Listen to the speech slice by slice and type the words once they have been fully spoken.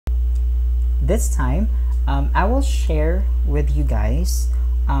this time, I will share with you guys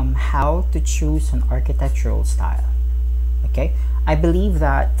how to choose an architectural style. Okay, I believe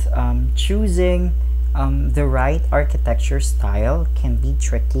that choosing the right architecture style can be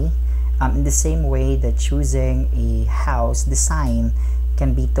tricky, in the same way that choosing a house design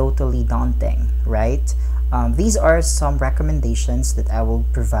can be totally daunting, right? These are some recommendations that I will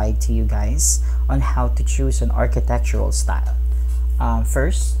provide to you guys on how to choose an architectural style.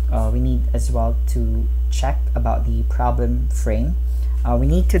 First, we need as well to check about the problem frame. We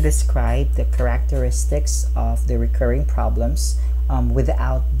need to describe the characteristics of the recurring problems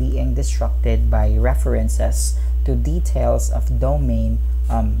without being distracted by references to details of domain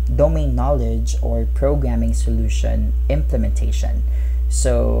knowledge or programming solution implementation.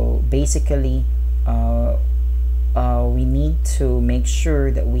 So basically, we need to make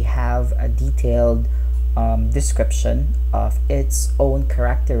sure that we have a detailed description of its own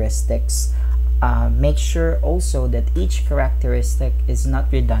characteristics. Make sure also that each characteristic is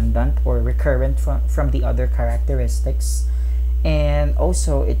not redundant or recurrent from the other characteristics, and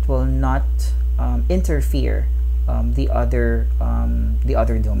also it will not interfere the other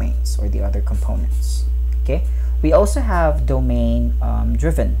domains or the other components. Okay, we also have domain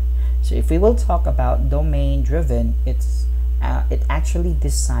driven. So if we will talk about domain driven, it actually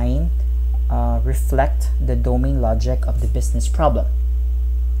design reflect the domain logic of the business problem.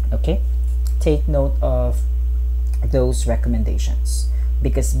 Okay, take note of those recommendations,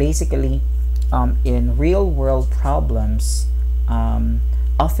 because basically in real world problems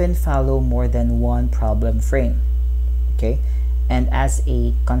often follow more than one problem frame. Okay, and as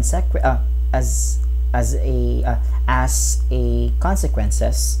a consequences,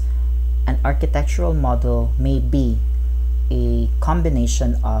 an architectural model may be a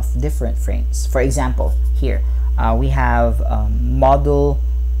combination of different frames. For example, here we have model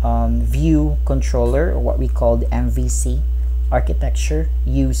view controller, or what we call the MVC architecture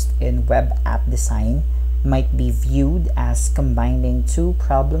used in web app design might be viewed as combining two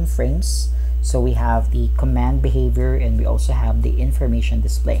problem frames. So we have the command behavior and we also have the information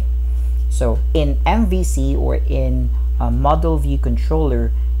display. So in MVC, or in model view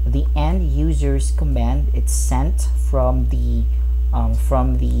controller, the end user's command, it's sent from the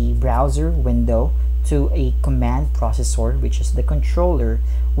browser window to a command processor, which is the controller,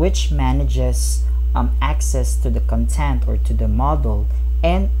 which manages access to the content or to the model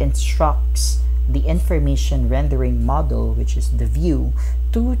and instructs the information rendering model, which is the view,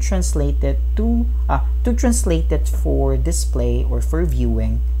 to translate it for display or for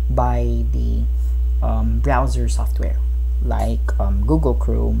viewing by the browser software like Google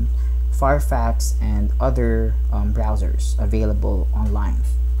Chrome, Firefox, and other browsers available online.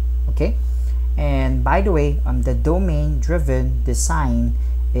 Okay, and by the way, the domain-driven design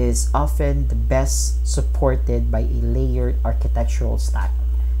is often the best supported by a layered architectural style.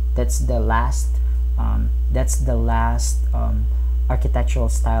 That's the last architectural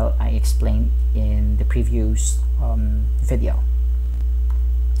style I explained in the previous video.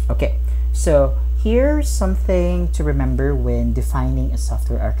 Okay, so here's something to remember when defining a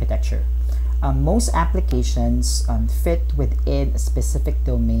software architecture. Most applications fit within a specific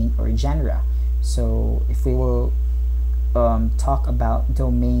domain or genre. So if we will talk about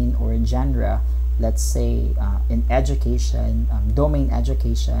domain or genre, let's say in education, domain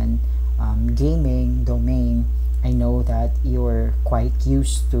education, gaming domain. I know that you're quite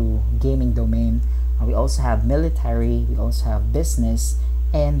used to gaming domain. We also have military, we also have business,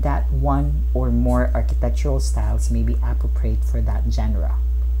 and that one or more architectural styles may be appropriate for that genre.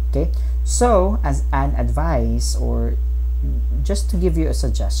 Okay, so as an advice, or just to give you a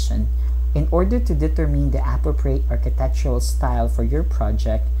suggestion, in order to determine the appropriate architectural style for your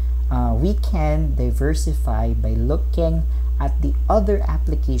project, we can diversify by looking at the other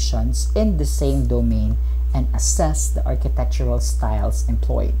applications in the same domain and assess the architectural styles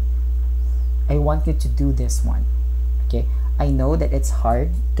employed. I want you to do this one. Okay, I know that it's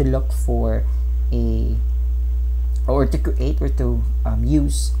hard to look for to create or to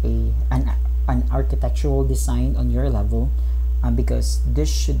use an architectural design on your level, because this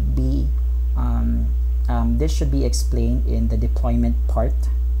should be explained in the deployment part,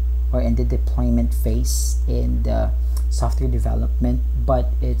 or in the deployment phase in the software development.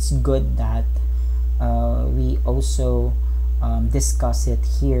 But it's good that we also discuss it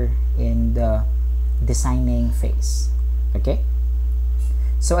here in the designing phase. Okay,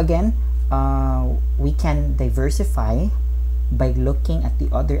 so again, we can diversify by looking at the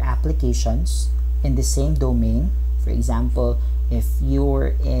other applications in the same domain. For example, if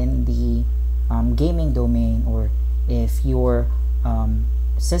you're in the gaming domain, or if you're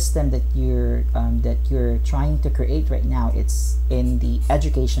system that you're trying to create right now, it's in the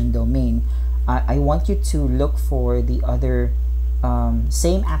education domain, I want you to look for the other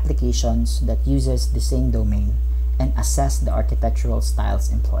same applications that uses the same domain and assess the architectural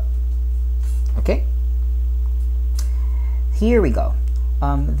styles employed. Okay, here we go.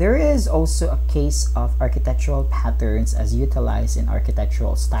 There is also a case of architectural patterns as utilized in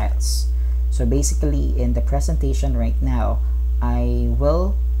architectural styles. So basically, in the presentation right now, I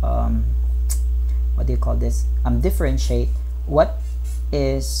will what do you call this? Differentiate what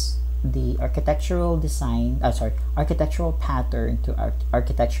is the architectural design, architectural pattern to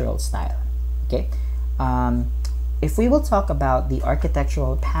architectural style. Okay. If we will talk about the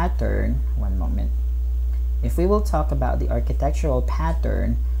architectural pattern, one moment. If we will talk about the architectural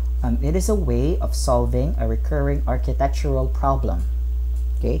pattern, it is a way of solving a recurring architectural problem.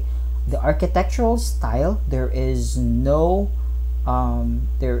 Okay, the architectural style, there is no,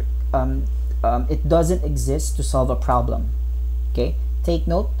 it doesn't exist to solve a problem. Okay, take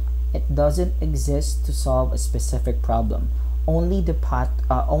note, it doesn't exist to solve a specific problem. Only the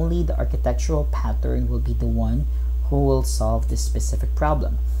architectural pattern will be the one who will solve this specific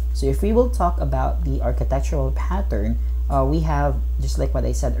problem. So if we will talk about the architectural pattern, we have, just like what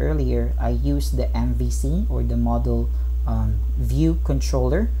I said earlier, I use the MVC, or the model view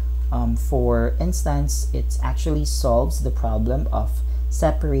controller. For instance, it actually solves the problem of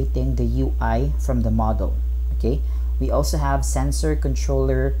separating the UI from the model. Okay, we also have sensor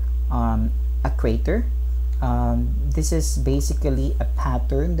controller actuator. This is basically a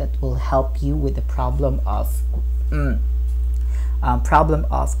pattern that will help you with the problem of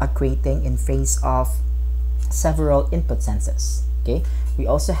actuating in face of several input senses. Okay, we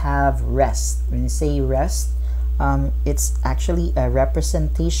also have REST. When you say REST, it's actually a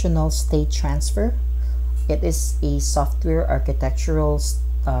representational state transfer. It is a software architectural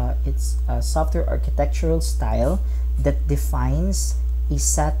style that defines a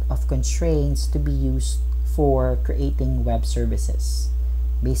set of constraints to be used for creating web services.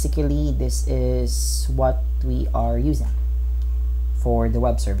 Basically, this is what we are using for the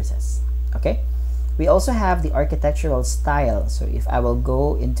web services. Okay, we also have the architectural style. So if I will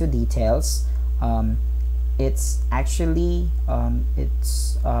go into details, it's actually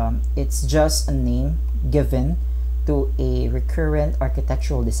it's just a name given to a recurrent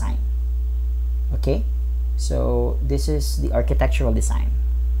architectural design. Okay, so this is the architectural design.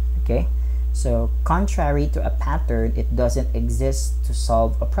 Okay, so contrary to a pattern, it doesn't exist to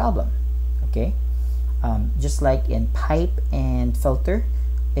solve a problem. Okay, just like in pipe and filter,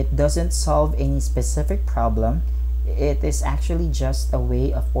 it doesn't solve any specific problem. It is actually just a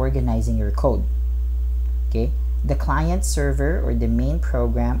way of organizing your code. Okay, the client server, or the main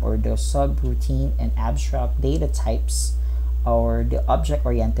program, or the subroutine and abstract data types, or the object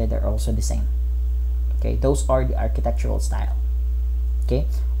oriented, are also the same. Okay, those are the architectural style. Okay,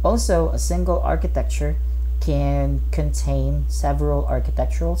 also a single architecture can contain several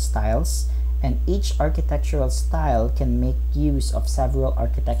architectural styles, and each architectural style can make use of several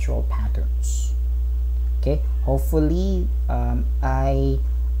architectural patterns. Okay, hopefully I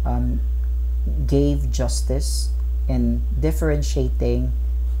gave justice in differentiating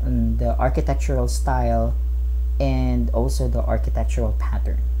the architectural style and also the architectural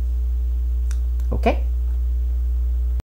pattern. Okay,